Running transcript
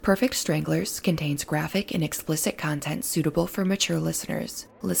Perfect Stranglers contains graphic and explicit content suitable for mature listeners.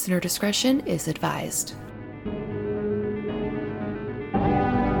 Listener discretion is advised.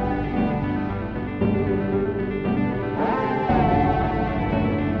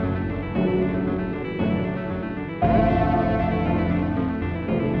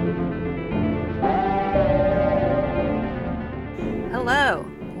 Hello,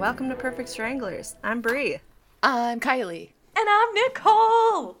 welcome to Perfect Stranglers. I'm Bree. I'm Kylie. And I'm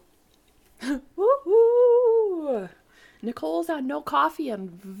Nicole! Woohoo! Nicole's on no coffee and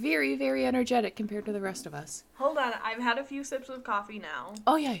very, very energetic compared to the rest of us. Hold on, I've had a few sips of coffee now.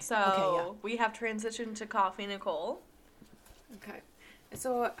 Oh, yeah. So, okay, yeah. We have transitioned to Coffee Nicole. Okay.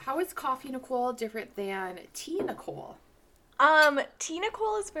 So, how is Coffee Nicole different than Tea Nicole? Tea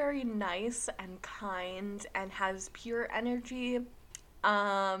Nicole is very nice and kind and has pure energy.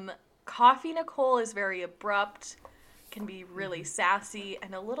 Coffee Nicole is very abrupt, can be really sassy,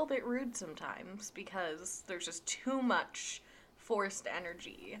 and a little bit rude sometimes because there's just too much forced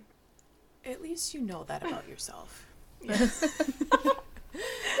energy. At least you know that about yourself. Yes.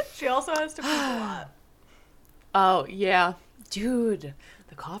 She also has to poop a lot. Oh, yeah. Dude,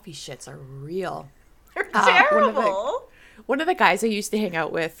 the coffee shits are real. They're terrible. One of the guys I used to hang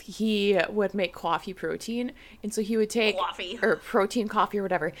out with, he would make coffee protein, and so he would take protein coffee or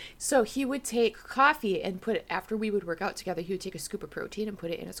whatever. So he would take coffee and put it, after we would work out together, he would take a scoop of protein and put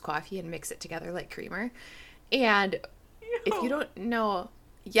it in his coffee and mix it together like creamer. And if you don't know,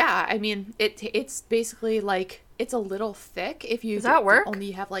 yeah, I mean, it's basically like, it's a little thick if you Does that work?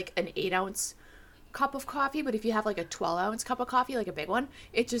 Only have like an 8-ounce cup of coffee, but if you have like a 12-ounce cup of coffee, like a big one,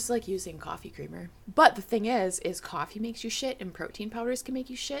 it's just like using coffee creamer. But the thing is coffee makes you shit and protein powders can make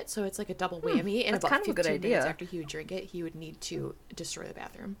you shit, so it's like a double whammy. And that's about kind of a good 15 idea. minutes after he would drink it, he would need to destroy the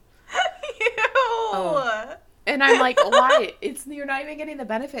bathroom. Ew! Oh. And I'm like, why? You're not even getting the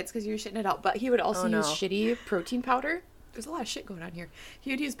benefits because you're shitting it out. But he would also use shitty protein powder. There's a lot of shit going on here.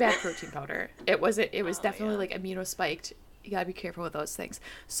 He would use bad protein powder. It was definitely like amino spiked. You gotta be careful with those things.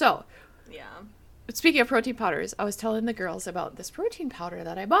 So yeah. Speaking of protein powders, I was telling the girls about this protein powder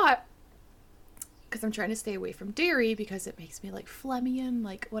that I bought because I'm trying to stay away from dairy because it makes me like phlegmy and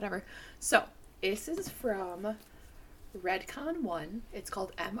like whatever. So this is from Redcon 1. It's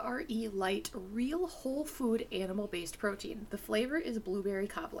called MRE Light Real Whole Food Animal-Based Protein. The flavor is blueberry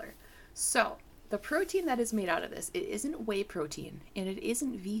cobbler. So the protein that is made out of this, it isn't whey protein and it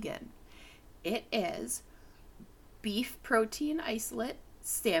isn't vegan. It is beef protein isolate,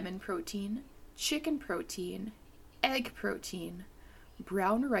 salmon protein, chicken protein, egg protein,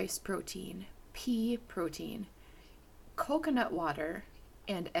 brown rice protein, pea protein, coconut water,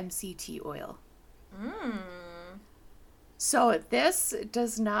 and MCT oil. So this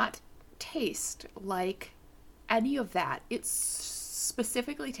does not taste like any of that. It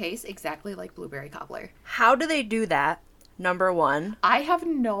specifically tastes exactly like blueberry cobbler. How do they do that? Number one. I have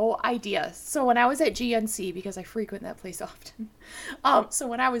no idea. So when I was at GNC, because I frequent that place often, so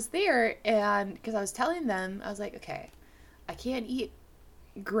when I was there, and because I was telling them, I was like, okay, I can't eat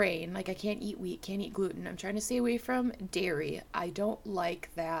grain, like I can't eat wheat, can't eat gluten. I'm trying to stay away from dairy. I don't like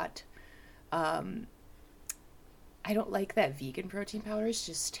that. I don't like that vegan protein powders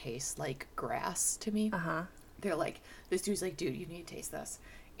just taste like grass to me. They're like, this dude's like, dude, you need to taste this.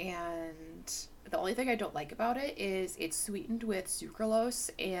 And the only thing I don't like about it is it's sweetened with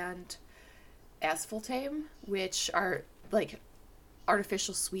sucralose and aspartame, which are like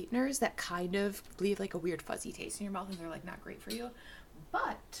artificial sweeteners that kind of leave like a weird fuzzy taste in your mouth, and they're like not great for you.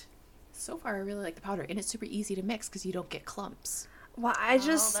 But so far I really like the powder, and it's super easy to mix because you don't get clumps. Well,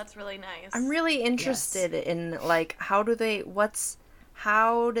 that's really nice. I'm really interested in like how do they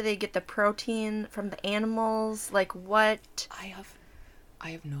get the protein from the animals? Like what? I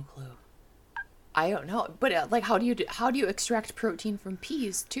have no clue. I don't know, but like, how do you extract protein from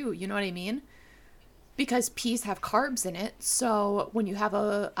peas too? You know what I mean? Because peas have carbs in it. So when you have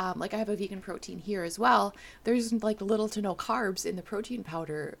like I have a vegan protein here as well, there's like little to no carbs in the protein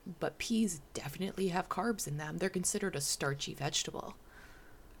powder, but peas definitely have carbs in them. They're considered a starchy vegetable.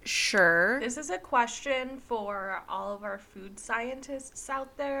 Sure. This is a question for all of our food scientists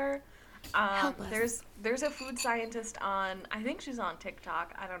out there. There's a food scientist on, I think she's on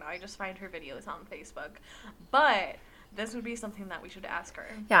TikTok. I don't know. I just find her videos on Facebook. But this would be something that we should ask her.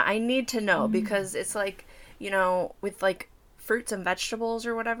 Yeah, I need to know because it's like, you know, with like fruits and vegetables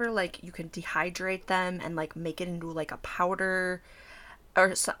or whatever, like you can dehydrate them and like make it into like a powder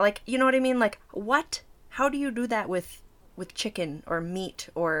or so, like, you know what I mean? Like what? How do you do that with chicken or meat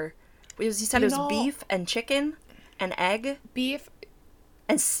or, you said it was beef and chicken and egg? Beef.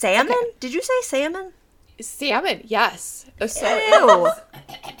 And salmon? Okay. Did you say salmon? Salmon, yes. So Ew.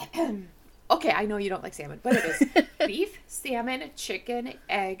 Okay, I know you don't like salmon, but it is beef, salmon, chicken,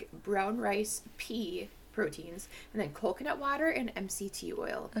 egg, brown rice, pea proteins, and then coconut water and MCT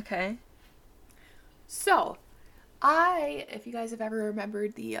oil. Okay. So, if you guys have ever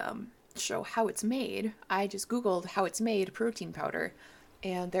remembered the show How It's Made, I just Googled How It's Made protein powder,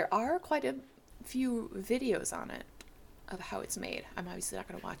 and there are quite a few videos on it of how it's made. I'm obviously not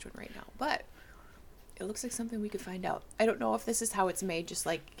going to watch one right now, but it looks like something we could find out. I don't know if this is how it's made, just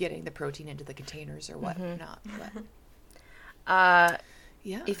like getting the protein into the containers or what not. But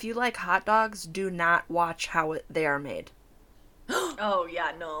yeah. If you like hot dogs, do not watch how they are made. Oh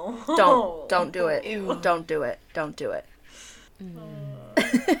yeah, no. Don't do it. Ew. Don't do it. Don't do it.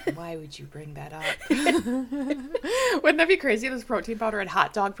 Why would you bring that up? Wouldn't that be crazy? This protein powder had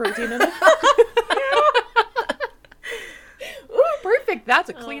hot dog protein in it. Ooh, perfect. That's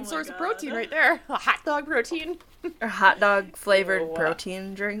a clean source of protein right there. A hot dog protein. Or hot dog flavored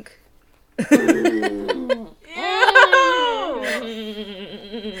protein drink.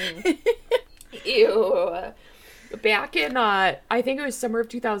 Ew. Back in, I think it was summer of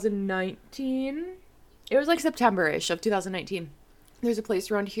 2019. It was like September-ish of 2019. There's a place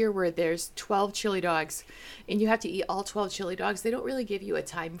around here where there's 12 chili dogs, and you have to eat all 12 chili dogs. They don't really give you a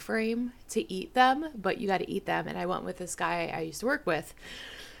time frame to eat them, but you got to eat them. And I went with this guy I used to work with.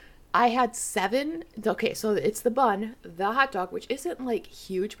 I had 7. Okay, so it's the bun, the hot dog, which isn't like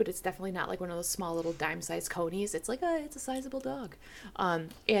huge, but it's definitely not like one of those small little dime-sized conies. It's like it's a sizable dog.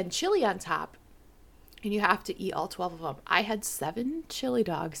 And chili on top. And you have to eat all 12 of them. I had 7 chili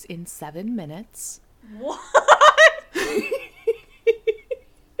dogs in 7 minutes. What?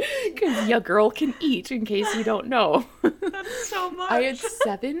 Because your girl can eat, in case you don't know. That's so much. I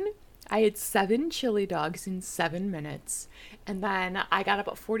had 7 chili dogs in 7 minutes. And then I got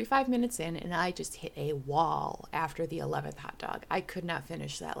about 45 minutes in, and I just hit a wall after the 11th hot dog. I could not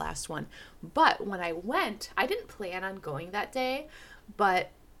finish that last one. But when I went, I didn't plan on going that day,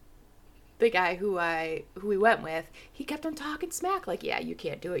 but the guy who we went with, he kept on talking smack, like, yeah, you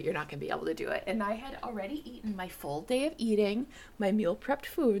can't do it, you're not gonna be able to do it. And I had already eaten my full day of eating my meal prepped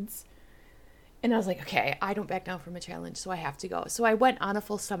foods, and I was like, okay, I don't back down from a challenge, so I have to go. So I went on a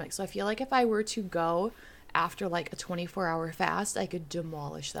full stomach. So I feel like if I were to go after like a 24-hour fast, I could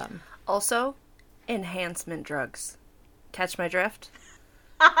demolish them. Also, enhancement drugs. Catch my drift?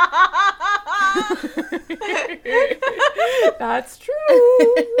 That's true.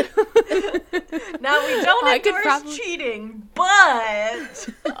 Now, we don't endorse cheating, but...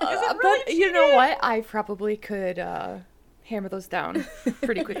 but you know what? I probably could hammer those down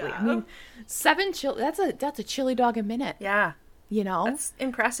pretty quickly. Yeah. I mean, 7 chili, that's a chili dog a minute. Yeah. You know? That's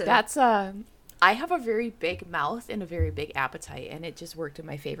impressive. That's I have a very big mouth and a very big appetite, and it just worked in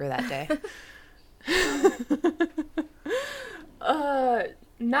my favor that day.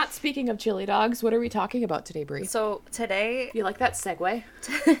 Not speaking of chili dogs, what are we talking about today, Brie? So today... You like that segue?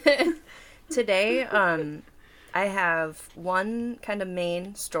 Today, I have one kind of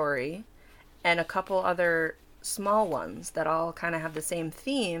main story and a couple other small ones that all kind of have the same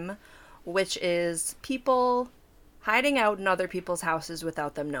theme, which is people hiding out in other people's houses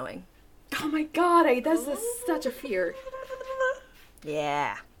without them knowing. Oh my god, that's such a fear.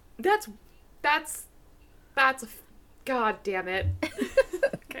 Yeah. That's a... God damn it.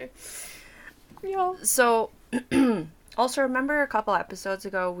 Okay. Yeah. So, also remember a couple episodes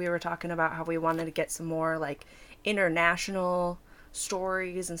ago we were talking about how we wanted to get some more like international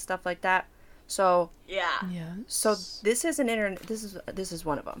stories and stuff like that. So yeah. So this is this is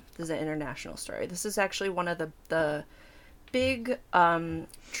one of them. This is an international story. This is actually one of the big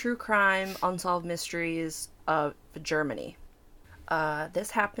true crime unsolved mysteries of Germany.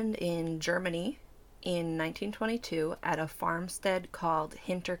 This happened in Germany in 1922 at a farmstead called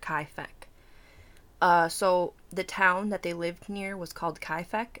Hinterkaifeck. So the town that they lived near was called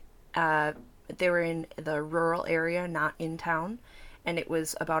Kaifeck. They were in the rural area, not in town, and it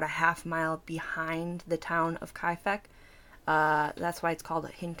was about a half mile behind the town of Kaifeck. That's why it's called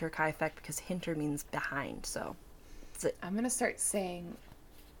Hinterkaifeck, because Hinter means behind. So I'm gonna start saying,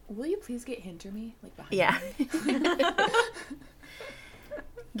 will you please get Hinter me? Like behind yeah. me?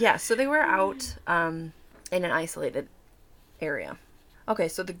 Yeah, so they were out in an isolated area. Okay,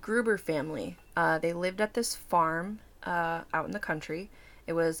 so the Gruber family, they lived at this farm out in the country.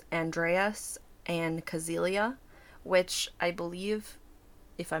 It was Andreas and Kazilia, which I believe,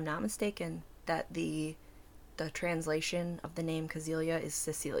 if I'm not mistaken, that the translation of the name Kazilia is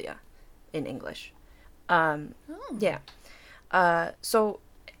Cecilia in English. Yeah. So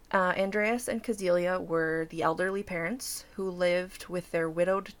Andreas and Kazilia were the elderly parents who lived with their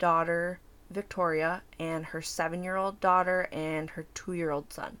widowed daughter, Victoria, and her 7-year-old daughter and her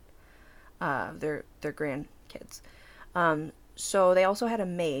 2-year-old son. Their grandkids. So they also had a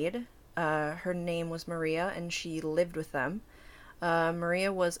maid. Her name was Maria, and she lived with them.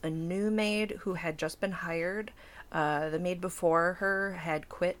 Maria was a new maid who had just been hired. The maid before her had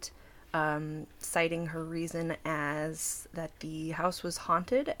quit, citing her reason as that the house was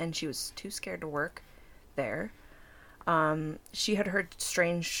haunted and she was too scared to work there. She had heard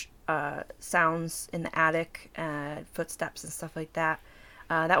strange sounds in the attic, footsteps and stuff like that.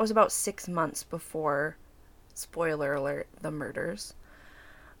 That was about 6 months before, spoiler alert, the murders.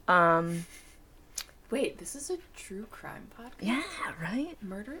 Wait, this is a true crime podcast? Yeah, right?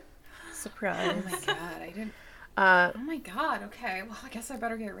 Murder? Surprise. Oh my god, I didn't... oh my god, okay. Well, I guess I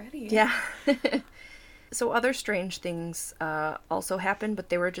better get ready. Yeah. So other strange things also happened, but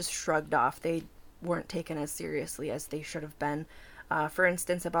they were just shrugged off. They weren't taken as seriously as they should have been. For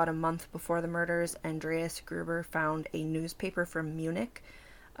instance, about a month before the murders, Andreas Gruber found a newspaper from Munich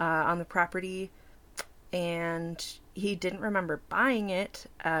on the property, and he didn't remember buying it.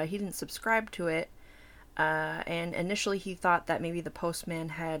 He didn't subscribe to it, and initially he thought that maybe the postman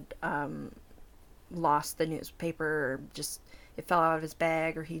had lost the newspaper, or just it fell out of his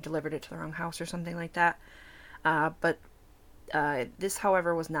bag, or he delivered it to the wrong house or something like that. But this,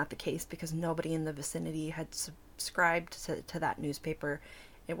 however, was not the case, because nobody in the vicinity had subscribed to that newspaper.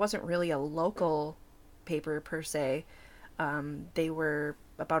 It wasn't really a local paper per se. They were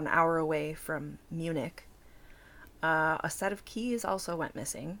about an hour away from Munich. A set of keys also went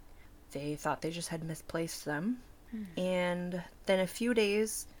missing. They thought they just had misplaced them. And then a few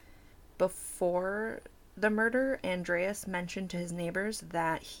days before the murder, Andreas mentioned to his neighbors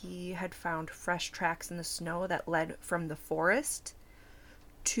that he had found fresh tracks in the snow that led from the forest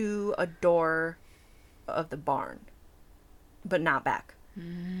to a door of the barn, but not back.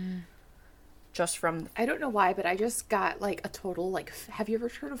 Just from... I don't know why, but I just got, like, a total, like... Have you ever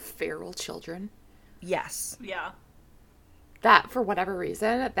heard of feral children? Yes. Yeah. That, for whatever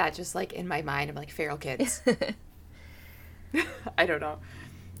reason, that just, like, in my mind, I'm like, feral kids. I don't know.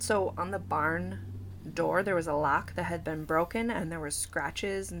 So on the barn door, there was a lock that had been broken, and there were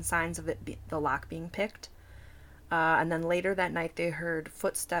scratches and signs of the lock being picked. And then later that night, they heard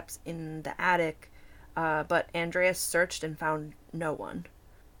footsteps in the attic, but Andreas searched and found no one.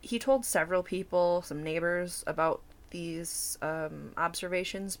 He told several people, some neighbors, about these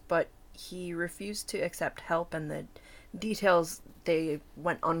observations, but he refused to accept help, and the details, they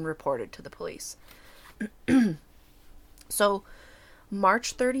went unreported to the police. So,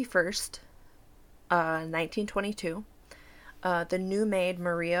 March 31st, 1922, the new maid,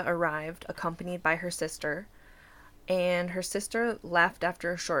 Maria, arrived, accompanied by her sister, and her sister left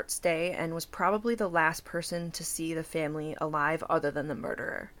after a short stay and was probably the last person to see the family alive other than the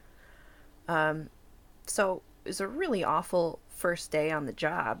murderer. So it was a really awful first day on the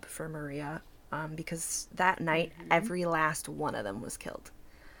job for Maria, because that night, every last one of them was killed.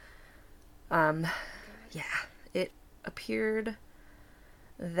 Yeah, it appeared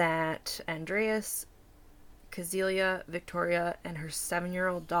that Andreas, Kazelia, Victoria, and her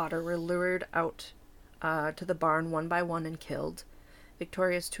 7-year-old daughter were lured out to the barn one by one and killed.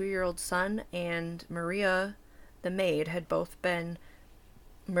 Victoria's 2-year-old son and Maria, the maid, had both been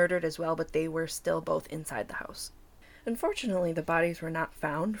murdered as well, but they were still both inside the house. Unfortunately, the bodies were not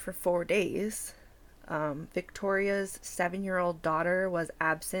found for 4 days. Victoria's 7-year-old daughter was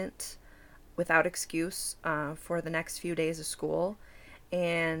absent without excuse for the next few days of school,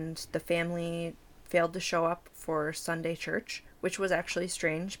 and the family failed to show up for Sunday church, which was actually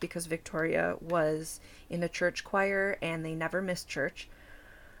strange because Victoria was in the church choir and they never missed church.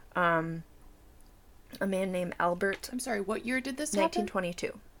 A man named Albert... I'm sorry, what year did this happen?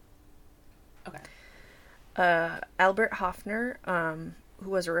 1922. Okay. Albert Hoffner, who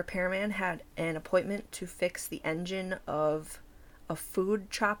was a repairman, had an appointment to fix the engine of a food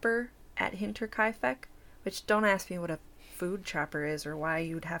chopper at Hinterkaifeck, which, don't ask me what a food chopper is or why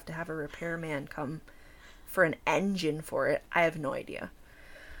you'd have to have a repairman come for an engine for it. I have no idea.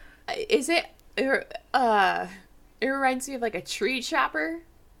 Is it reminds me of like a tree chopper?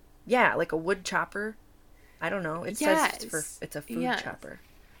 Yeah, like a wood chopper. I don't know. It says it's a food chopper.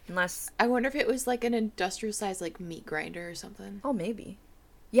 Unless... I wonder if it was like an industrial size like meat grinder or something. Oh, maybe.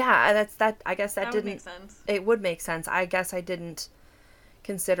 Yeah, that's that. I guess that didn't make sense. It would make sense. I guess I didn't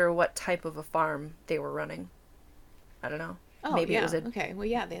consider what type of a farm they were running. I don't know. Oh, maybe it was a okay. Well,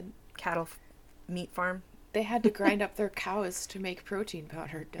 yeah, they had cattle meat farm. They had to grind up their cows to make protein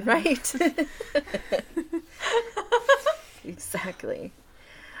powder. Right. Exactly.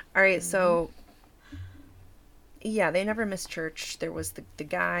 All right, so Yeah, they never missed church. There was the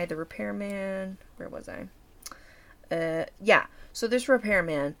guy, the repairman. Where was I? Yeah. So this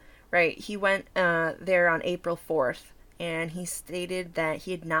repairman, right, he went there on April 4th, and he stated that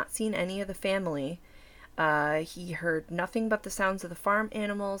he had not seen any of the family. He heard nothing but the sounds of the farm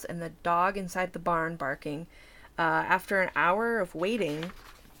animals and the dog inside the barn barking. After an hour of waiting,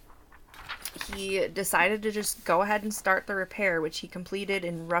 he decided to just go ahead and start the repair, which he completed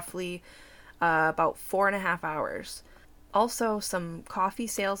in roughly about 4.5 hours. Also, some coffee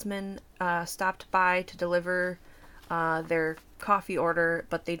salesmen stopped by to deliver their coffee order,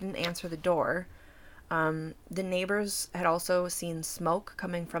 but they didn't answer the door. The neighbors had also seen smoke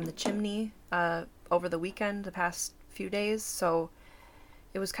coming from the chimney over the weekend, the past few days, so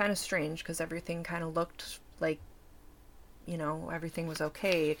it was kind of strange because everything kind of looked like, you know, everything was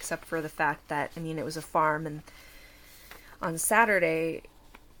okay, except for the fact that, I mean, it was a farm, and on Saturday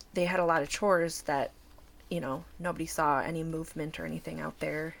they had a lot of chores that, you know, nobody saw any movement or anything out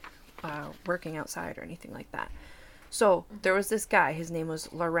there working outside or anything like that. So there was this guy, his name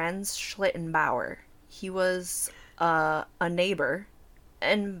was Lorenz Schlittenbauer. He was a neighbor.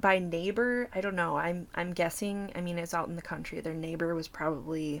 And by neighbor, I don't know, I'm guessing, I mean, it's out in the country. Their neighbor was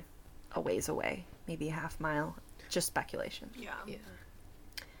probably a ways away, maybe a half mile. Just speculation. Yeah.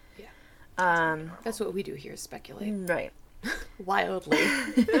 That's what we do here, speculate. Right. Wildly.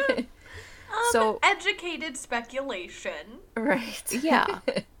 So educated speculation. Right. Yeah.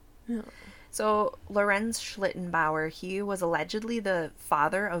 So Lorenz Schlittenbauer, he was allegedly the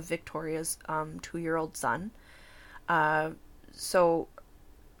father of Victoria's 2-year-old son. So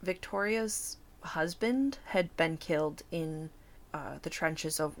Victoria's husband had been killed in the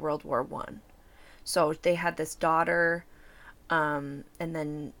trenches of World War I. So they had this daughter, and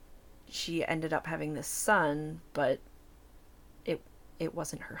then she ended up having this son, but it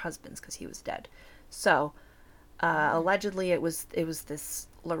wasn't her husband's because he was dead. So allegedly it was this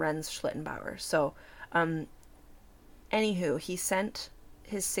Lorenz Schlittenbauer. So anywho, he sent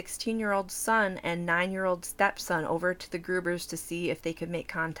his 16-year-old son and 9-year-old stepson over to the Grubers to see if they could make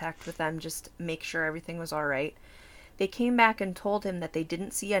contact with them, just make sure everything was all right. They came back and told him that they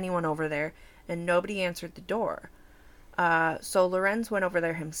didn't see anyone over there, and nobody answered the door. So Lorenz went over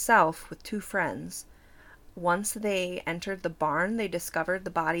there himself with 2 friends. Once they entered the barn, they discovered the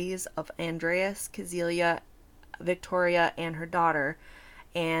bodies of Andreas, Kazelia, Victoria, and her daughter,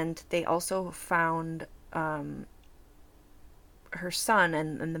 and they also found her son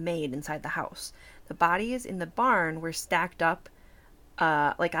and the maid inside the house. The bodies in the barn were stacked up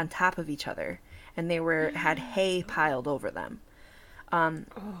like on top of each other, and they had hay piled over them.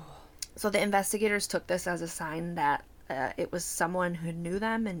 So the investigators took this as a sign that it was someone who knew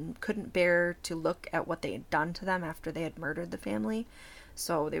them and couldn't bear to look at what they had done to them after they had murdered the family.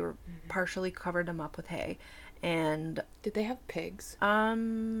 So they were partially covered them up with hay. And did they have pigs?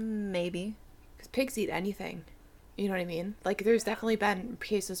 Maybe. Because pigs eat anything. You know what I mean? Like, there's definitely been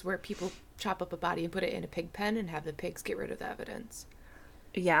cases where people chop up a body and put it in a pig pen and have the pigs get rid of the evidence.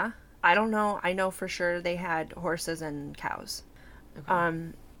 Yeah. I don't know. I know for sure they had horses and cows.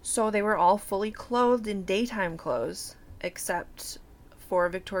 Okay. So they were all fully clothed in daytime clothes, except for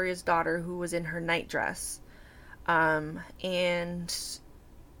Victoria's daughter, who was in her nightdress. And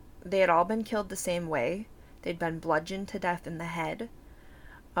they had all been killed the same way. They'd been bludgeoned to death in the head.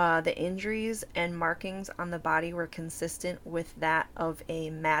 The injuries and markings on the body were consistent with that of a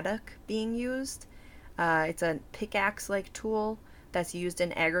mattock being used. It's a pickaxe-like tool that's used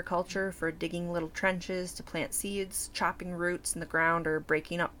in agriculture for digging little trenches to plant seeds, chopping roots in the ground, or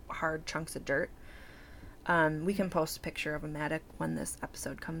breaking up hard chunks of dirt. We can post a picture of a mattock when this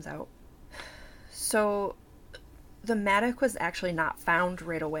episode comes out. So the mattock was actually not found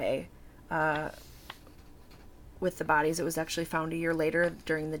right away with the bodies. It was actually found a year later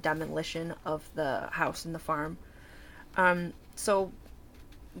during the demolition of the house and the farm. But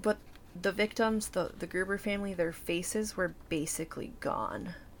the victims, the Gruber family, their faces were basically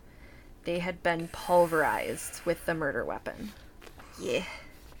gone. They had been pulverized with the murder weapon. Yeah.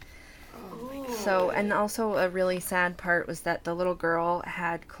 So, and also a really sad part was that the little girl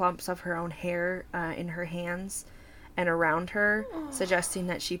had clumps of her own hair in her hands and around her, suggesting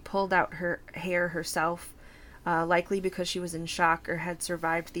that she pulled out her hair herself, likely because she was in shock or had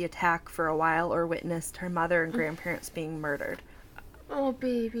survived the attack for a while or witnessed her mother and grandparents being murdered. Oh,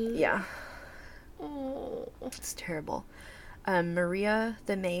 baby. Yeah. Oh. It's terrible. Maria,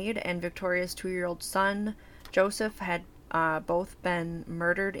 the maid, and Victoria's 2-year-old son, Joseph, had both been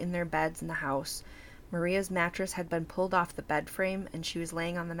murdered in their beds in the house. Maria's mattress had been pulled off the bed frame, and she was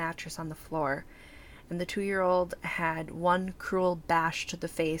laying on the mattress on the floor. And the 2-year-old had one cruel bash to the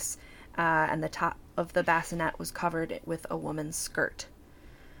face and the top of the bassinet was covered with a woman's skirt.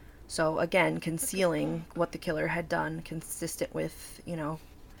 So again, concealing what the killer had done, consistent with,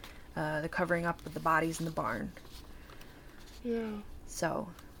 the covering up of the bodies in the barn. Yeah. So,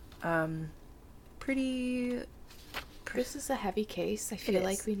 pretty... This is a heavy case. I feel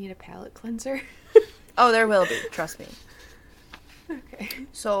like we need a palate cleanser. Oh, there will be. Trust me. Okay.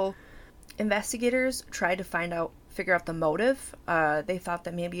 So, investigators tried to figure out the motive. They thought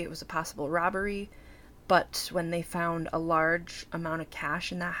that maybe it was a possible robbery, but when they found a large amount of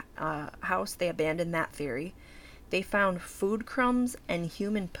cash in that house, they abandoned that theory. They found food crumbs and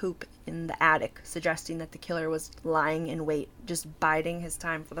human poop in the attic, suggesting that the killer was lying in wait, just biding his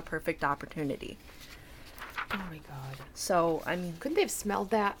time for the perfect opportunity. Oh my god. So, I mean... Couldn't they have smelled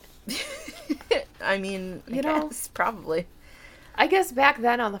that? I mean, yes, probably. I guess back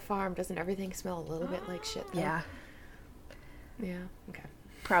then on the farm, doesn't everything smell a little bit like shit, though? Yeah. Yeah, okay.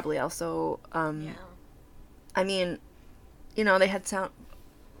 Probably also, Yeah. I mean, they had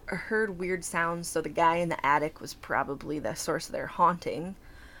heard weird sounds, so the guy in the attic was probably the source of their haunting.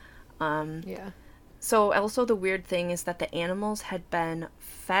 Yeah. So also the weird thing is that the animals had been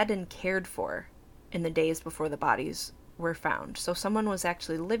fed and cared for in the days before the bodies were found. So someone was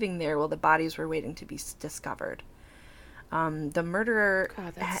actually living there while the bodies were waiting to be discovered. The murderer...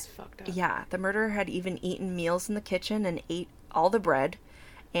 God, that's fucked up. Yeah, the murderer had even eaten meals in the kitchen and ate all the bread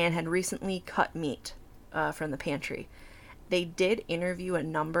and had recently cut meat from the pantry. They did interview a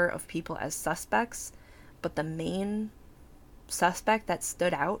number of people as suspects, but the main suspect that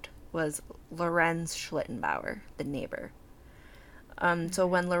stood out was Lorenz Schlittenbauer, the neighbor. So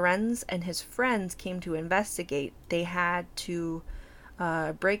when Lorenz and his friends came to investigate, they had to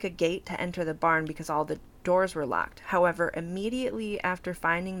break a gate to enter the barn because all the doors were locked. However, immediately after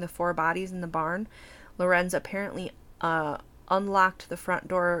finding the 4 bodies in the barn, Lorenz apparently unlocked the front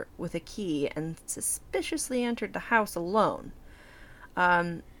door with a key and suspiciously entered the house alone.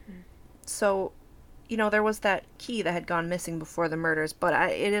 So, there was that key that had gone missing before the murders,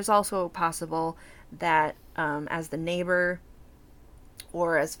 but it is also possible that as the neighbor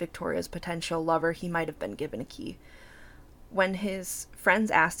or as Victoria's potential lover, he might have been given a key. When his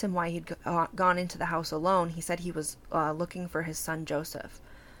friends asked him why he'd gone into the house alone, he said he was looking for his son Joseph.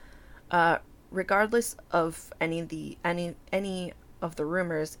 Regardless of any of the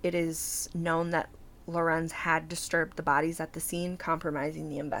rumors, it is known that Lorenz had disturbed the bodies at the scene, compromising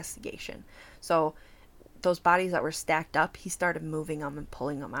the investigation. So those bodies that were stacked up, he started moving them and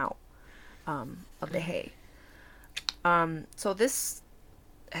pulling them out of the hay. So this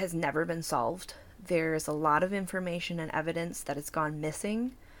has never been solved. There's a lot of information and evidence that has gone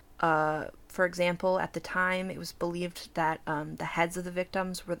missing. For example, at the time, it was believed that the heads of the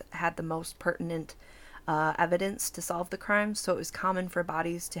victims had the most pertinent evidence to solve the crime, so it was common for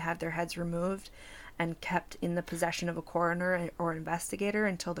bodies to have their heads removed and kept in the possession of a coroner or investigator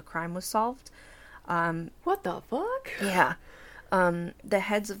until the crime was solved. What the fuck? Yeah. The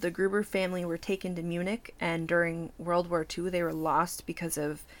heads of the Gruber family were taken to Munich, and during World War II, they were lost because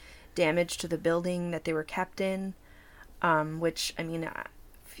of damage to the building that they were kept in, which, I mean,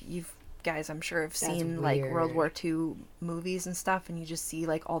 you guys, I'm sure, have seen, like, World War II movies and stuff, and you just see,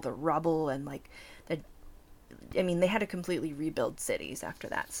 like, all the rubble and, like, they had to completely rebuild cities after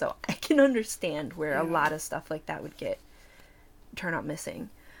that, so I can understand where a lot of stuff like that would turn out missing.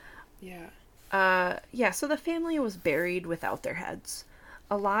 Yeah. So the family was buried without their heads.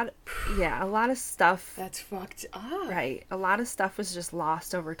 A lot of stuff. That's fucked up. Right. A lot of stuff was just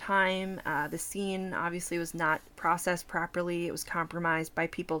lost over time. The scene obviously was not processed properly. It was compromised by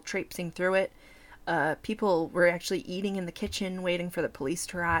people traipsing through it. People were actually eating in the kitchen, waiting for the police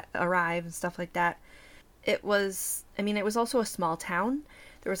to arrive and stuff like that. It was also a small town.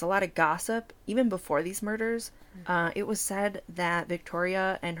 There was a lot of gossip, even before these murders. It was said that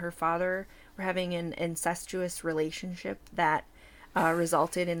Victoria and her father were having an incestuous relationship that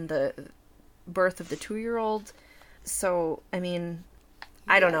resulted in the birth of the 2-year-old. So, I mean,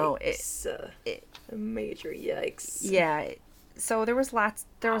 I don't know. A major yikes. Yeah. So there was lots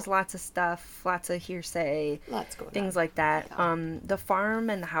of stuff, lots of hearsay, things like that. Yeah. The farm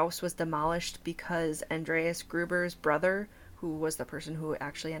and the house was demolished because Andreas Gruber's brother, who was the person who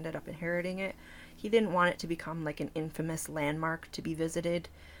actually ended up inheriting it, he didn't want it to become like an infamous landmark to be visited.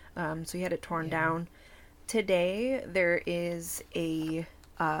 So he had it torn down. Today there is there's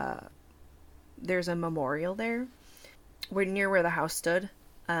a memorial there, near where the house stood,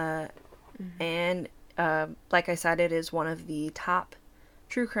 and like I said, it is one of the top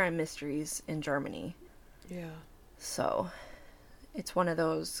true crime mysteries in Germany. Yeah. So it's one of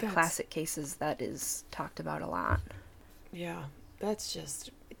those classic cases that is talked about a lot. Yeah, that's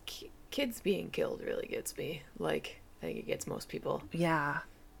just kids being killed really gets me. Like, I think it gets most people. Yeah.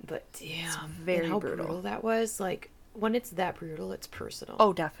 But damn, very and how brutal that was. Like, when it's that brutal, it's personal.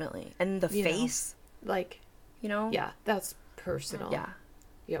 Oh, definitely. And the You know, face, like, you know? yeah, that's personal. Yeah.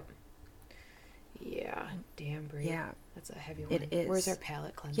 Yep. Yeah. Damn, Brie. Yeah. That's a heavy one. It is. Where's our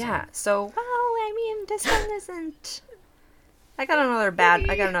palate cleanser? Yeah. So, well, I mean, this one isn't. I got another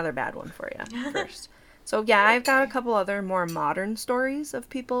bad one for you first. So yeah, I've got a couple other more modern stories of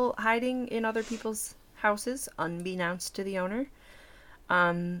people hiding in other people's houses, unbeknownst to the owner.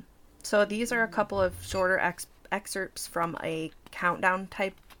 So these are a couple of shorter excerpts from a countdown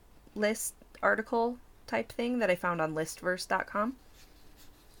type list article type thing that I found on listverse.com.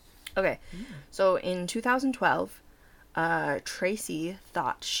 Okay, so in 2012, Tracy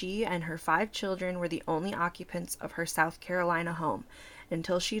thought she and her 5 children were the only occupants of her South Carolina home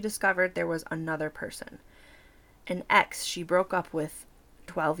until she discovered there was another person, an ex she broke up with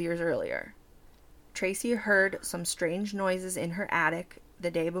 12 years earlier. Tracy heard some strange noises in her attic the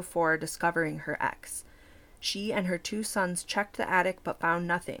day before discovering her ex. She and her 2 sons checked the attic but found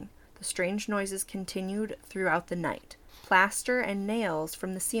nothing. The strange noises continued throughout the night. Plaster and nails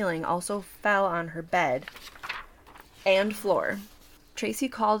from the ceiling also fell on her bed and floor. Tracy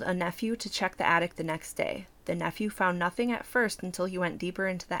called a nephew to check the attic the next day. The nephew found nothing at first until he went deeper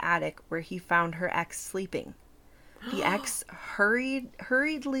into the attic where he found her ex sleeping. The ex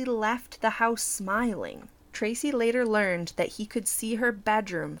hurriedly left the house smiling. Tracy later learned that he could see her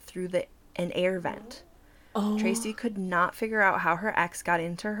bedroom through an air vent. Oh. Tracy could not figure out how her ex got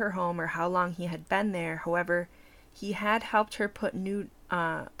into her home or how long he had been there. However, he had helped her put new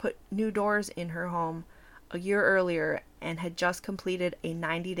doors in her home a year earlier and had just completed a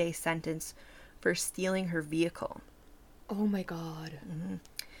 90-day sentence for stealing her vehicle. Oh my God.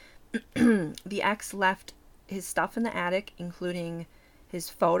 Mm-hmm. The ex left his stuff in the attic, including his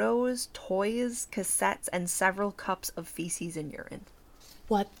photos, toys, cassettes, and several cups of feces and urine.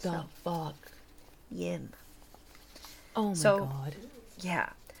 What the fuck? Yim. Oh my God. Yeah.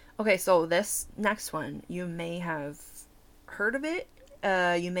 Okay, so this next one, you may have heard of it.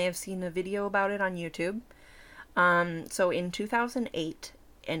 You may have seen a video about it on YouTube. So in 2008,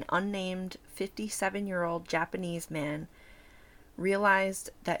 an unnamed 57-year-old Japanese man realized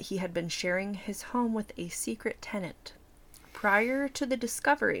that he had been sharing his home with a secret tenant. Prior to the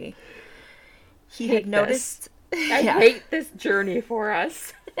discovery, he had noticed... I hate this journey for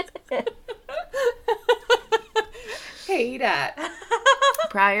us. Hate it.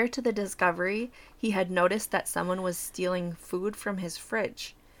 Prior to the discovery, he had noticed that someone was stealing food from his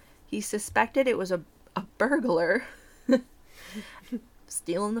fridge. He suspected it was a burglar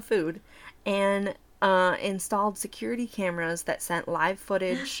stealing the food, and installed security cameras that sent live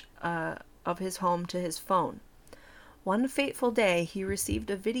footage of his home to his phone. One fateful day, he received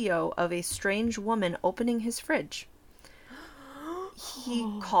a video of a strange woman opening his fridge.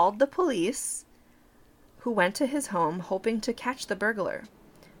 He called the police, who went to his home hoping to catch the burglar.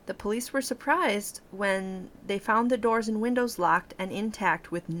 The police were surprised when they found the doors and windows locked and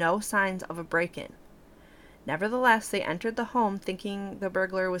intact with no signs of a break-in. Nevertheless, they entered the home thinking the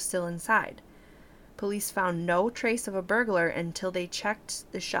burglar was still inside. Police found no trace of a burglar until they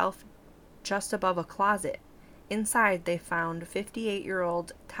checked the shelf just above a closet. Inside, they found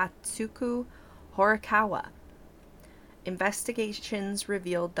 58-year-old Tatsuku Horikawa. Investigations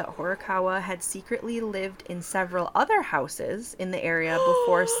revealed that Horikawa had secretly lived in several other houses in the area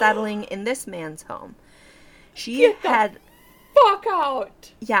before settling in this man's home. She had... Fuck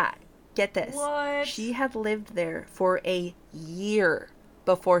out! Yeah, get this. What? She had lived there for a year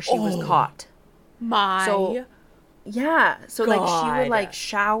before she was caught. Yeah, so like she would like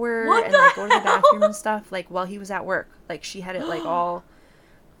shower What and the like go to the hell? bathroom and stuff like while he was at work. Like she had it like all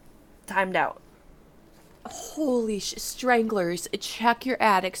timed out. Holy stranglers. Check your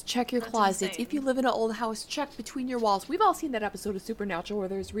attics, check your That's closets. insane. If you live in an old house, check between your walls. We've all seen that episode of Supernatural where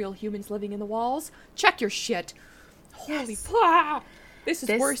there's real humans living in the walls. Check your shit. Holy fuck. This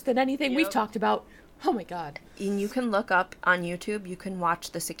is worse than anything we've talked about. Oh my God. And you can look up on YouTube, you can watch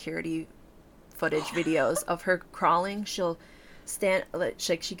the security footage videos of her crawling. She'll stand, like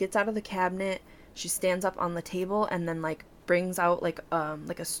she gets out of the cabinet, she stands up on the table and then like brings out like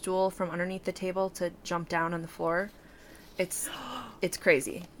a stool from underneath the table to jump down on the floor. It's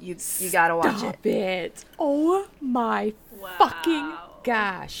crazy. You gotta watch it. Stop it. Oh my fucking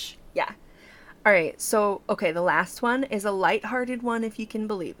gosh. Yeah. All right. So, okay, the last one is a lighthearted one if you can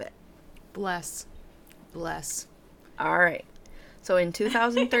believe it. Bless. All right. So in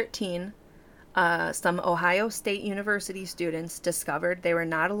 2013, some Ohio State University students discovered they were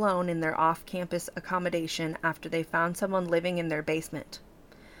not alone in their off-campus accommodation after they found someone living in their basement.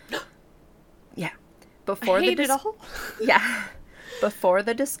 Yeah. Before I hate it all. Yeah. Before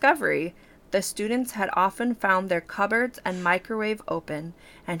the discovery, the students had often found their cupboards and microwave open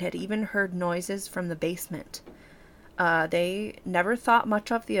and had even heard noises from the basement. They never thought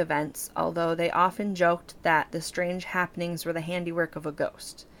much of the events, although they often joked that the strange happenings were the handiwork of a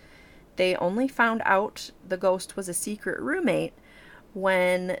ghost. They only found out the ghost was a secret roommate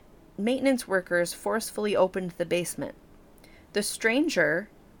when maintenance workers forcefully opened the basement. The stranger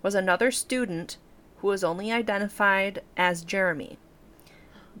was another student who was only identified as Jeremy.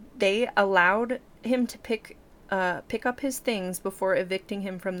 They allowed him to pick up his things before evicting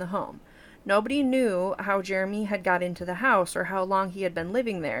him from the home. Nobody knew how Jeremy had got into the house or how long he had been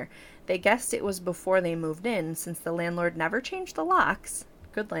living there. They guessed it was before they moved in, since the landlord never changed the locks,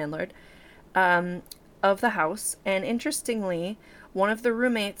 good landlord, of the house. And interestingly, one of the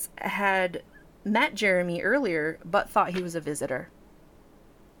roommates had met Jeremy earlier, but thought he was a visitor.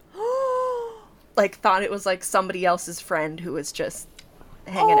 Like, thought it was like somebody else's friend who was just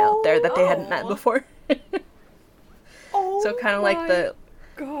hanging out there that they hadn't met before. So kind of like the...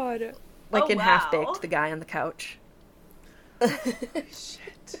 God. Like in Half-Baked, the guy on the couch.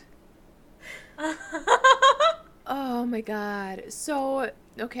 Shit. Oh my god. So,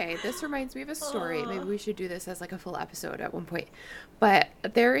 okay, this reminds me of a story. Maybe we should do this as like a full episode at one point. But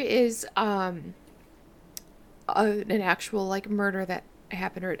there is an actual like murder that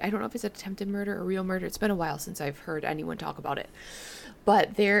happened, or I don't know if it's attempted murder or real murder. It's been a while since I've heard anyone talk about it.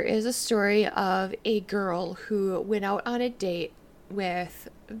 But there is a story of a girl who went out on a date with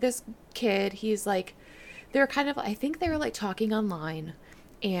this kid. He's like, they're kind of, I think they were like talking online,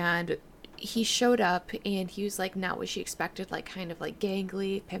 and he showed up and he was like not what she expected, like kind of like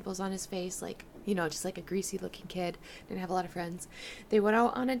gangly, pimples on his face, like, you know, just like a greasy looking kid, didn't have a lot of friends. They went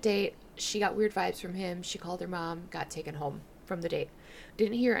out on a date. She got weird vibes from him. She called her mom, got taken home from the date.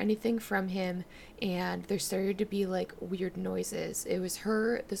 Didn't hear anything from him, and there started to be like weird noises. It was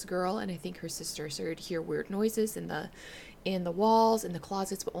her, this girl, and I think her sister started to hear weird noises in the walls, in the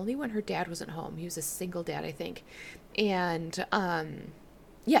closets, but only when her dad wasn't home. He was a single dad, I think. And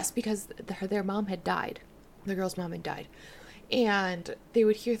yes, because their mom had died. The girl's mom had died. And they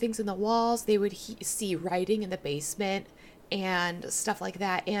would hear things in the walls. They would see writing in the basement and stuff like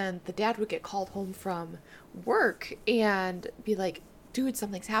that. And the dad would get called home from work and be like, dude,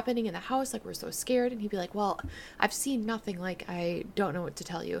 something's happening in the house. Like, we're so scared. And he'd be like, well, I've seen nothing. Like, I don't know what to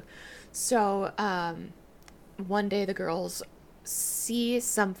tell you. So, one day the girls see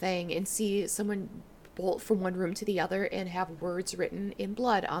something and see someone bolt from one room to the other and have words written in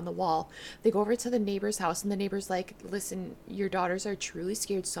blood on the wall. They go over to the neighbor's house, and the neighbor's like, listen, your daughters are truly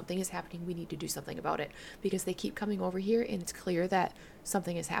scared. Something is happening. We need to do something about it, because they keep coming over here and it's clear that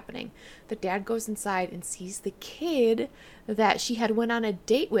something is happening. The dad goes inside and sees the kid that she had went on a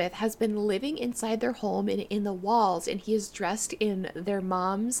date with has been living inside their home and in the walls, and he is dressed in their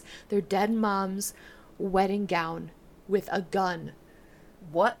dead mom's wedding gown with a gun.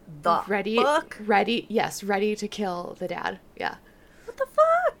 What the fuck? Ready to kill the dad. Yeah. What the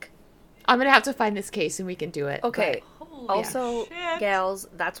fuck? I'm gonna have to find this case and we can do it. Okay. Also, shit. gals,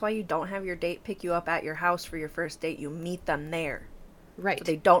 that's why you don't have your date pick you up at your house for your first date. You meet them there. Right. So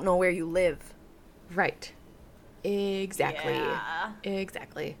they don't know where you live. Right. Exactly. Yeah.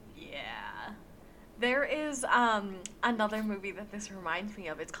 Exactly. Yeah. There is another movie that this reminds me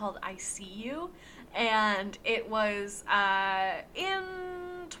of. It's called I See You, and it was in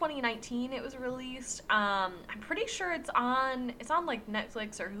 2019 it was released. I'm pretty sure it's on like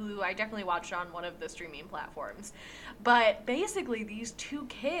Netflix or Hulu. I definitely watched it on one of the streaming platforms. But basically these two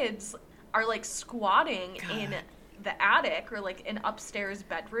kids are like squatting in the attic, or like an upstairs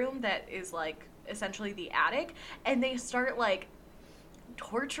bedroom that is like essentially the attic, and they start like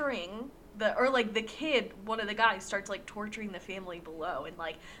torturing the kid, one of the guys starts like torturing the family below and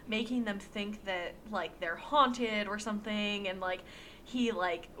like making them think that like they're haunted or something, and like he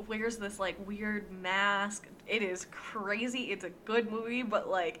like wears this like weird mask. It is crazy. It's a good movie,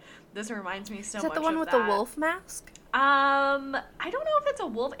 but like this reminds me so much of that. Is that the one with the wolf mask? I don't know if it's a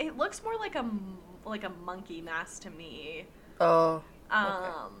wolf. It looks more like a monkey mask to me. Oh.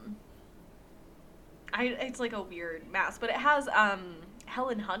 Okay. It's like a weird mask, but it has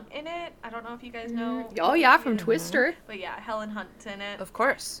Helen Hunt in it. I don't know if you guys know. Oh yeah, from Twister. But yeah, Helen Hunt's in it. Of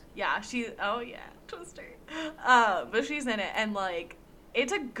course. Yeah, Twister. But she's in it, and like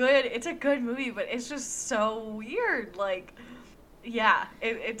it's a good movie, but it's just so weird. Like, yeah,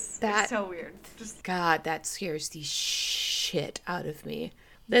 it's so weird. Just God, that scares the shit out of me.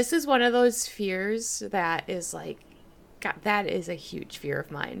 This is one of those fears that is like, God, that is a huge fear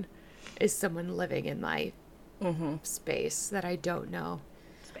of mine. Is someone living in my space that I don't know.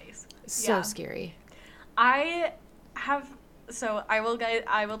 So scary. I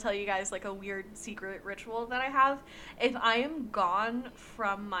will tell you guys like a weird secret ritual that I have. If I am gone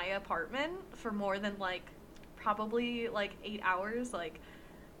from my apartment for more than like probably like 8 hours, like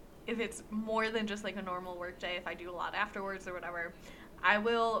if it's more than just like a normal work day, if I do a lot afterwards or whatever, I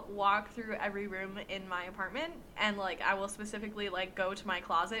will walk through every room in my apartment, and like I will specifically like go to my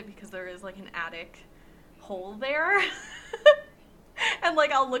closet because there is like an attic hole there. And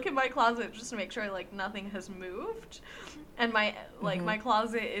like I'll look in my closet just to make sure like nothing has moved, and my like my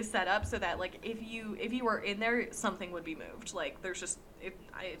closet is set up so that like if you were in there, something would be moved. Like there's just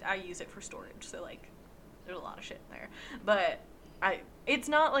I use it for storage, so like there's a lot of shit in there. But it's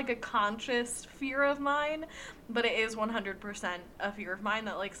not like a conscious fear of mine, but it is 100% a fear of mine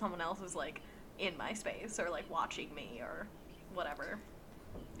that like someone else is like in my space or like watching me or whatever.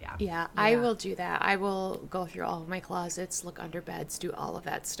 Yeah, I will do that. I will go through all of my closets, look under beds, do all of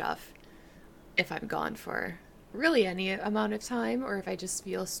that stuff if I'm gone for really any amount of time, or if I just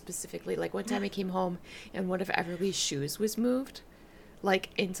feel specifically, like one time I came home and one of Everly's shoes was moved, like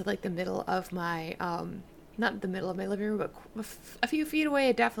into like the middle of my, not the middle of my living room, but a few feet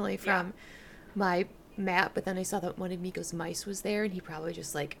away definitely from my mat, but then I saw that one of Miko's mice was there, and he probably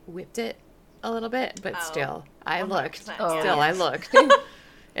just like whipped it a little bit, but still, I looked. I looked.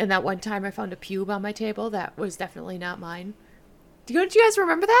 And that one time I found a pube on my table that was definitely not mine. Do you guys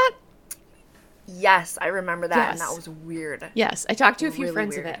remember that? Yes, I remember that, and that was weird. Yes, I talked to a few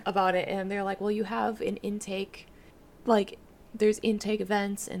friends about it, and they're like, well, you have an intake, like, there's intake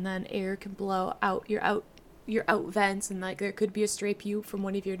vents, and then air can blow out your out vents, and like there could be a stray pube from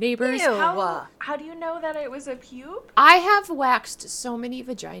one of your neighbors. Ew. How do you know that it was a pube? I have waxed so many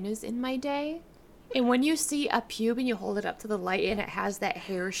vaginas in my day. And when you see a pube and you hold it up to the light and it has that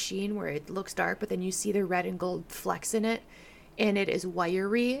hair sheen where it looks dark, but then you see the red and gold flecks in it, and it is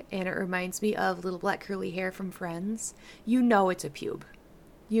wiry, and it reminds me of little black curly hair from Friends, you know it's a pube.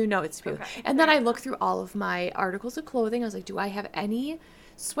 You know it's a pube. Okay. And then I looked through all of my articles of clothing. I was like, do I have any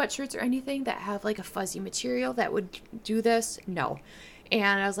sweatshirts or anything that have like a fuzzy material that would do this? No.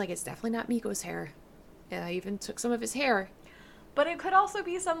 And I was like, it's definitely not Miko's hair. And I even took some of his hair. But it could also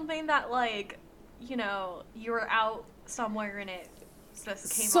be something that like, you know, you were out somewhere and it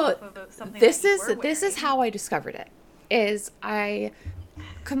just came off of something. This is how I discovered it. Is I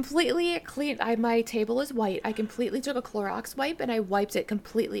completely cleaned. My table is white. I completely took a Clorox wipe and I wiped it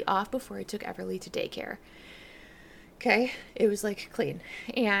completely off before I took Everly to daycare. Okay, it was like clean.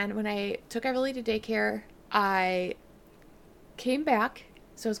 And when I took Everly to daycare, I came back.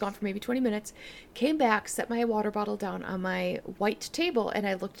 So I was gone for maybe 20 minutes, came back, set my water bottle down on my white table, and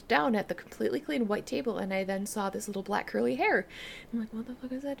I looked down at the completely clean white table, and I then saw this little black curly hair. I'm like, what the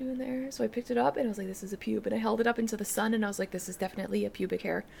fuck is that doing there? So I picked it up, and I was like, this is a pube. And I held it up into the sun, and I was like, this is definitely a pubic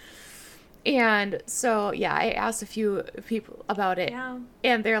hair. And so, yeah, I asked a few people about it,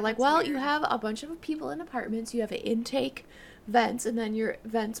 and they're like, well, weird. You have a bunch of people in apartments, you have an intake vents, and then your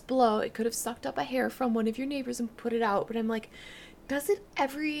vents blow. It could have sucked up a hair from one of your neighbors and put it out. But I'm like, doesn't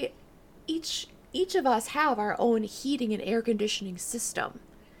each of us have our own heating and air conditioning system?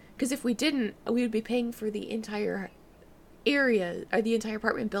 Because if we didn't, we would be paying for the entire area or the entire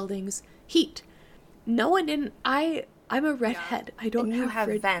apartment building's heat. No one didn't. I'm a redhead. I don't and have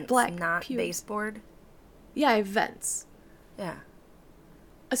vents, black not pubes. Baseboard. Yeah, I have vents. Yeah.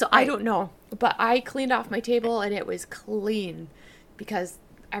 So right. I don't know, but I cleaned off my table and it was clean because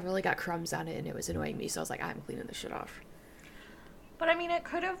I really got crumbs on it and it was annoying me. So I was like, I'm cleaning this shit off. But I mean, it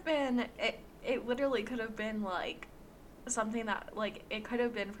could have been, it literally could have been like something that, like, it could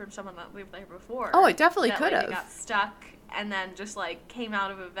have been from someone that lived there before. Oh, it definitely could have. It got stuck and then just, like, came out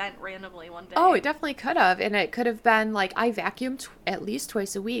of a vent randomly one day. Oh, it definitely could have. And it could have been, like, I vacuumed at least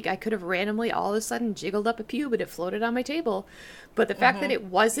twice a week. I could have randomly all of a sudden jiggled up a pube and it floated on my table. But the fact that it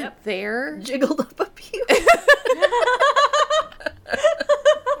wasn't there. Jiggled up a pube.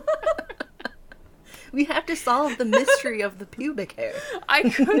 We have to solve the mystery of the pubic hair. I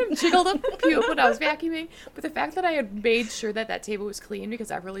could have jiggled up the pube when I was vacuuming, but the fact that I had made sure that table was clean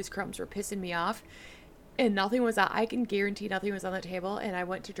because Everly's crumbs were pissing me off, and nothing was I can guarantee nothing was on the table, and I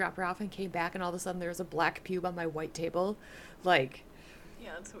went to drop her off and came back, and all of a sudden there was a black pube on my white table. Like, yeah,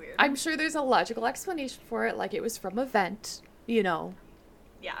 that's weird. I'm sure there's a logical explanation for it, like it was from a vent, you know.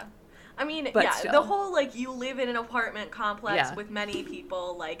 Yeah. I mean, but yeah, still. The whole, like, you live in an apartment complex with many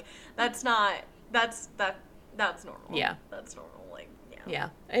people, like, that's normal. Yeah. That's normal, like, yeah. Yeah.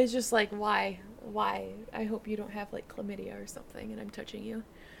 It's just like, why? I hope you don't have, like, chlamydia or something and I'm touching you.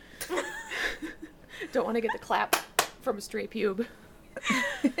 Don't want to get the clap from a stray pube.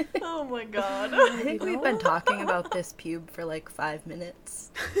 Oh my god. I think we've been talking about this pube for like 5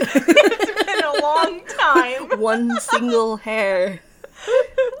 minutes. It's been a long time. One single hair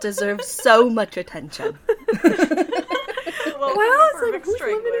deserves so much attention. Well, Wow, it's like, perfect who's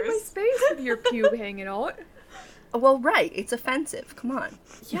living in my stranglers. space with your pube hanging out? Well, right, it's offensive. Come on.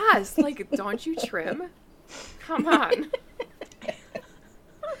 Yes, like, don't you trim? Come on.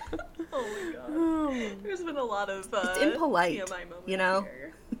 Oh my god. There's been a lot of It's impolite, TMI moments you know?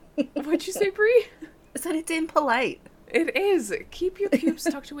 here. What'd you say, Brie? I said it's impolite. It is. Keep your pubes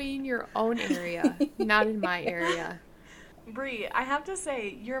tucked away in your own area, not in my area. Brie, I have to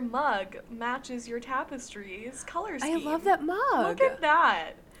say, your mug matches your tapestry's color scheme. I love that mug. Look at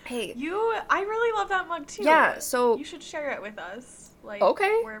that. Hey, I really love that mug too. Yeah, so- you should share it with us. Like,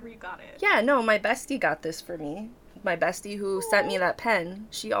 Okay. wherever you got it. yeah, no, my bestie got this for me. My bestie who sent me that pen.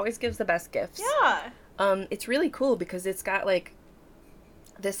 She always gives the best gifts. Yeah. It's really cool because it's got like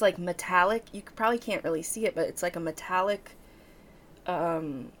this like metallic, you probably can't really see it, but it's like a metallic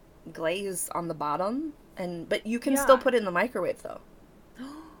glaze on the bottom, but you can still Yeah. put it in the microwave though.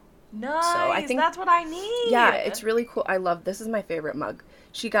 Nice. I think- that's what I need. Yeah, it's really cool. I love, this is my favorite mug.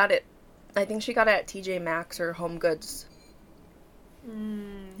 She got it, I think she got it at TJ Maxx or Home Goods.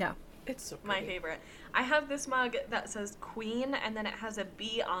 Yeah. It's so My favorite. I have this mug that says Queen and then it has a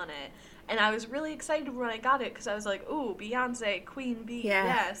bee on it. And I was really excited when I got it because I was like, ooh, Beyonce, Queen Bee, Yeah.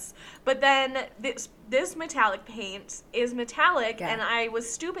 yes. But then this metallic paint is metallic Yeah. and I was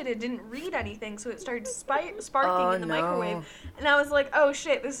stupid and didn't read anything, so it started sparking Oh, in the no. microwave. And I was like, oh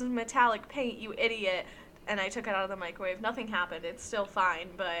shit, this is metallic paint, you idiot. And I took it out of the microwave. Nothing happened. It's still fine,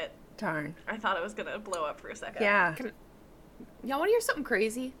 but Darn. I thought it was going to blow up for a second. Yeah. Y'all want to hear something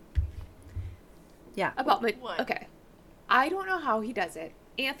crazy? Yeah. About my... What? Okay. I don't know how he does it.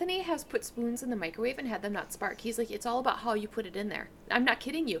 Anthony has put spoons in the microwave and had them not spark. He's like, it's all about how you put it in there. I'm not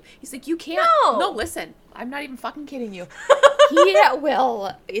kidding you. He's like, you can't... No! No, listen. I'm not even fucking kidding you. He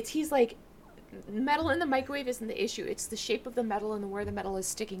will. He's like, metal in the microwave isn't the issue. It's the shape of the metal and where the metal is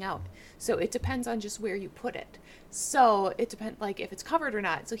sticking out. So it depends on just where you put it. So it depends, like, if it's covered or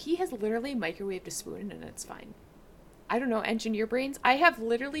not. So he has literally microwaved a spoon and it's fine. I don't know, engineer brains. I have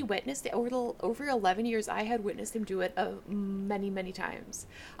literally witnessed it over 11 years. I had witnessed him do it many, many times.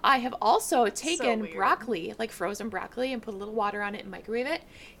 I have also taken weird. broccoli, like frozen broccoli, and put a little water on it and microwave it,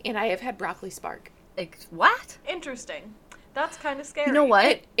 and I have had broccoli spark. What? Interesting. That's kind of scary. You know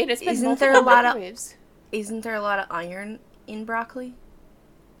what? And it's been Isn't there multiple a lot of- microwaves. Isn't there a lot of iron in broccoli?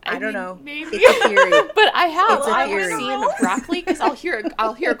 I don't mean, know. maybe. It's a theory. But I have. It's a I theory. was seeing broccoli because I'll hear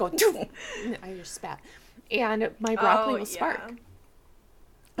it go. Doof, and I just spat, and my broccoli will spark. I don't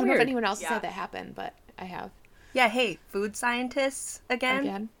know if Weird. anyone else has Yeah. had that happen, but I have. Yeah, hey, food scientists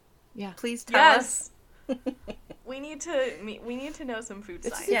again? Yeah. Please tell us. Yes. we need to know some food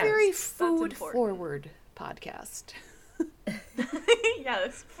It's science. a Yes. very That's food important. forward podcast.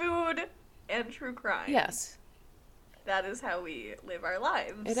 Yes, food and true crime. Yes, That is how we live our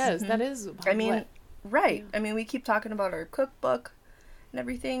lives. it is. That is. I mean, what- right. I mean, we keep talking about our cookbook and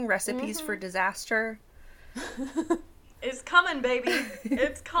everything, recipes for disaster. It's coming, baby.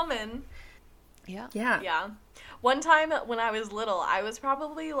 It's coming. yeah. Yeah. Yeah. One time when I was little, I was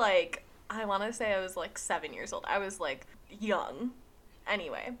probably like, I want to say I was like 7 years old. I was like young.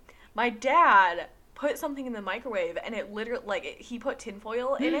 Anyway, my dad put something in the microwave and it literally, like, he put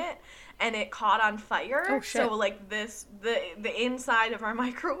tinfoil in it and it caught on fire. Oh, shit. So, like, the inside of our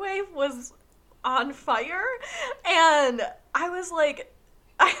microwave was on fire. And I was like,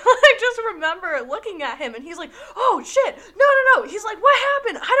 I just remember looking at him and he's like, oh shit, no. He's like, what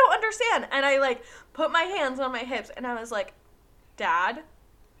happened? I don't understand. And I like put my hands on my hips and I was like, Dad,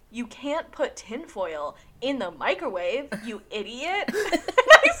 you can't put tinfoil in the microwave, you idiot. And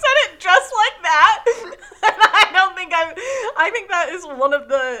I said it just like that. And I think that is one of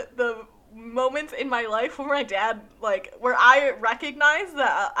the moments in my life where my dad, like, where I recognized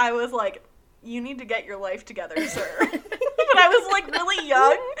that I was like, you need to get your life together, sir. But I was like really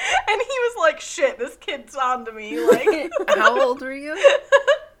young, and he was like, shit, this kid's on to me. Like, How old were you?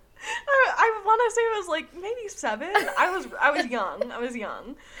 I want to say it was like maybe 7. I was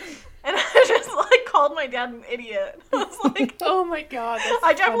young. And I just like called my dad an idiot. I was like, Oh my god. That's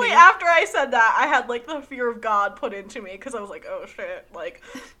I definitely, funny. after I said that, I had like the fear of God put into me because I was like, oh shit, like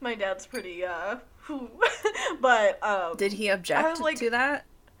my dad's pretty but Did he object I was like- to that?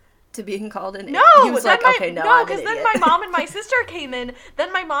 To being called an no, He was then like, my, okay, no, no, I'm an because then idiot. my mom and my sister came in.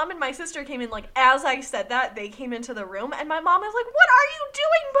 Then my mom and my sister came in, like, as I said that, they came into the room, and my mom was like, what are you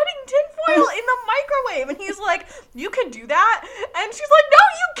doing putting tinfoil in the microwave? And he's like, you can do that? And she's like, no,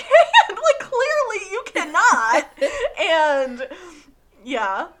 you can't! Like, clearly you cannot! And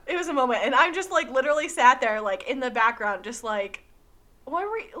Yeah, it was a moment. And I just, like, literally sat there, like, in the background, just like, why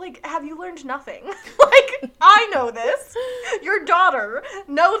were you, like, have you learned nothing? Like, I know this. Your daughter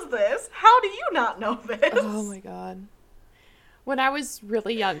knows this. How do you not know this? Oh my god. When I was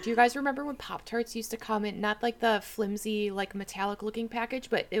really young, do you guys remember when Pop-Tarts used to come in, not like the flimsy, like metallic looking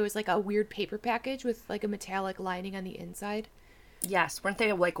package, but it was like a weird paper package with like a metallic lining on the inside? Yes, weren't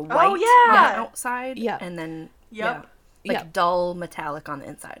they like white Oh, on the yeah. outside? Yeah. And then, Yep. like dull metallic on the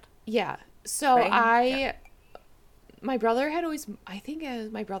inside. Yeah. So Right? my brother had always, I think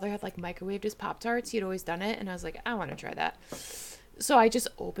my brother had like microwaved his Pop-Tarts. He'd always done it. And I was like, I want to try that. So I just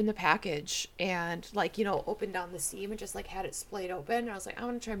opened the package and like, you know, opened down the seam and just like had it splayed open. And I was like, I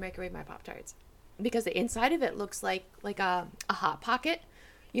want to try and microwave my Pop-Tarts. Because the inside of it looks like a Hot Pocket.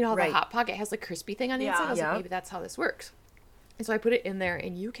 You know how the Hot Pocket has the crispy thing on the inside? I was like, maybe that's how this works. And so I put it in there,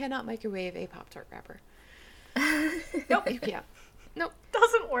 and you cannot microwave a Pop-Tart wrapper. Nope, you can't. Nope.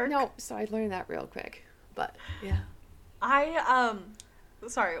 Doesn't work. No, so I learned that real quick. But, yeah.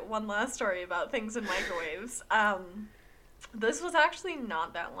 Sorry, one last story about things in microwaves. This was actually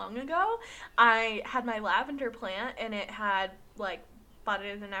not that long ago. I had my lavender plant, and it had, like,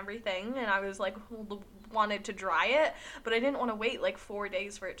 budded and everything, and I was, like, wanted to dry it, but I didn't want to wait, like, 4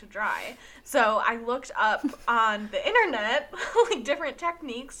 days for it to dry. So I looked up on the internet, like, different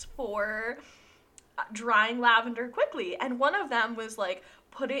techniques for drying lavender quickly, and one of them was, like,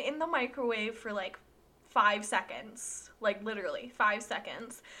 put it in the microwave for, like, 5 seconds. Like, literally, 5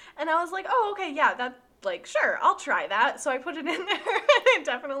 seconds. And I was like, oh, okay, yeah, that, like, sure, I'll try that. So I put it in there, and it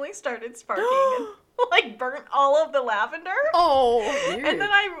definitely started sparking and, like, burnt all of the lavender. Oh, weird. And then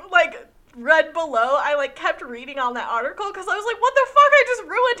I, like, read below, I, like, kept reading on that article, because I was like, what the fuck, I just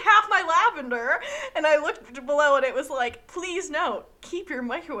ruined half my lavender. And I looked below, and it was like, please note, keep your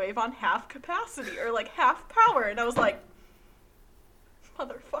microwave on half capacity, or, like, half power. And I was like,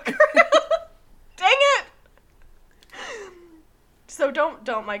 motherfucker. Dang it! So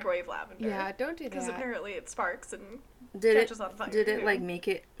don't microwave lavender. Yeah, don't do that. Because apparently it sparks and Did catches on fire. Did it, like, make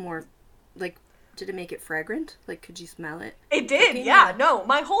it more, like, did it make it fragrant? Like, could you smell it? It did, yeah. No,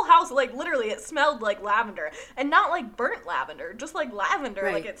 my whole house, like, literally, it smelled like lavender. And not, like, burnt lavender, just, like, lavender.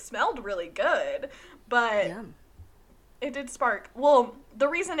 Right. Like, it smelled really good. But Yum. it did spark. Well, the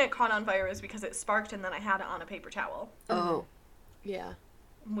reason it caught on fire was because it sparked and then I had it on a paper towel. Oh. Yeah.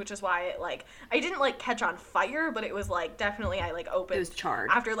 Which is why it, like, I didn't, like, catch on fire, but it was, like, definitely, I, like, opened. It was charred.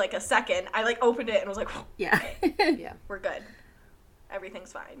 After, like, a second, I, like, opened it and was like, Yeah. Yeah. we're good.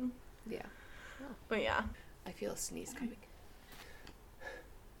 Everything's fine. Yeah. But yeah. I feel a sneeze coming.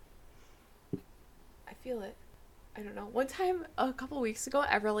 I feel it. I don't know. One time, a couple weeks ago,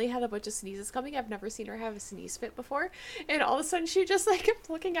 Everly had a bunch of sneezes coming. I've never seen her have a sneeze fit before. And all of a sudden, she just, like, kept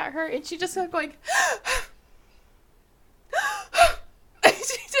looking at her, and she just kept going...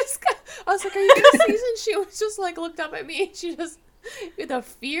 I was like, are you gonna sneeze? And she was just like, looked up at me, and she just, with the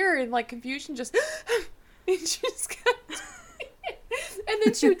fear and like confusion, just, and she just kept, and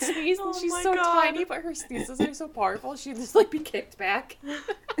then she would sneeze, and she's so tiny, but her sneezes are so powerful, she'd just like be kicked back.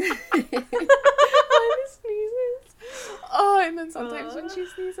 Sneezes. Oh, and then sometimes when she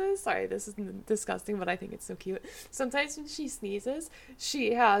sneezes, sorry, this is disgusting, but I think it's so cute. Sometimes when she sneezes,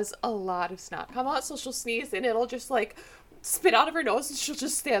 she has a lot of snot come out, so she'll sneeze, and it'll just like spit out of her nose, and she'll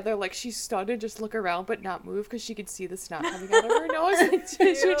just stand there like she's stunned and just look around but not move because she can see the snot coming out of her nose. And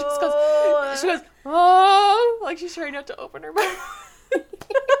she just goes, oh, like she's trying not to open her mouth.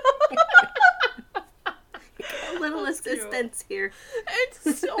 A little assistance here.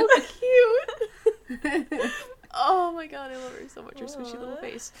 It's so cute. Oh my god, I love her so much. Her squishy little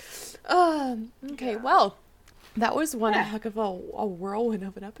face. Okay, well, that was one heck of a whirlwind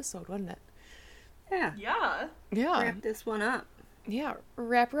of an episode, wasn't it? Yeah. Yeah. Yeah. Wrap this one up. Yeah,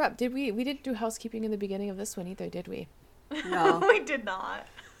 wrap her up. Did we didn't do housekeeping in the beginning of this one either, did we? No. We did not.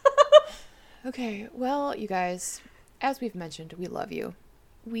 Okay, well, you guys, as we've mentioned, we love you.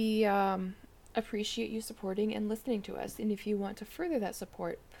 We appreciate you supporting and listening to us. And if you want to further that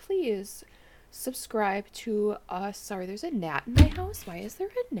support, please subscribe to us. Sorry, there's a gnat in my house. Why is there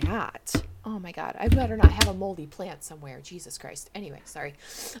a gnat? Oh my god, I better not have a moldy plant somewhere. Jesus Christ. Anyway, sorry.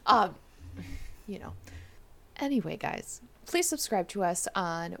 You know. Anyway, guys, please subscribe to us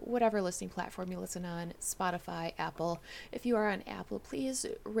on whatever listening platform you listen on, Spotify, Apple. If you are on Apple, please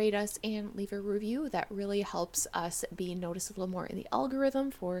rate us and leave a review. That really helps us be noticed a little more in the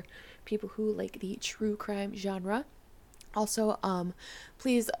algorithm for people who like the true crime genre. Also,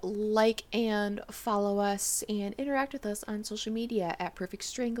 please like and follow us and interact with us on social media at Perfect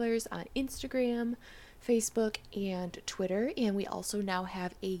Stranglers on Instagram, Facebook, and Twitter. And we also now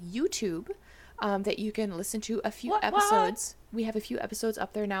have a YouTube that you can listen to a few episodes. We have a few episodes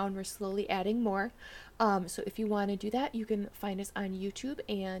up there now, and we're slowly adding more. So if you want to do that, you can find us on YouTube.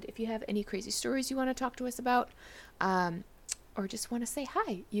 And if you have any crazy stories you want to talk to us about, or just want to say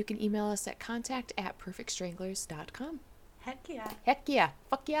hi, you can email us at contact@perfectstranglers.com. Heck yeah. Heck yeah.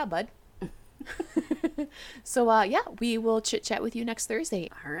 Fuck yeah, bud. So, yeah, we will chit-chat with you next Thursday.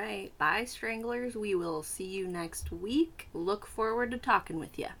 All right. Bye, Stranglers. We will see you next week. Look forward to talking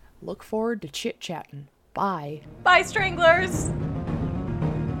with you. Look forward to chit-chatting. Bye. Bye, Stranglers.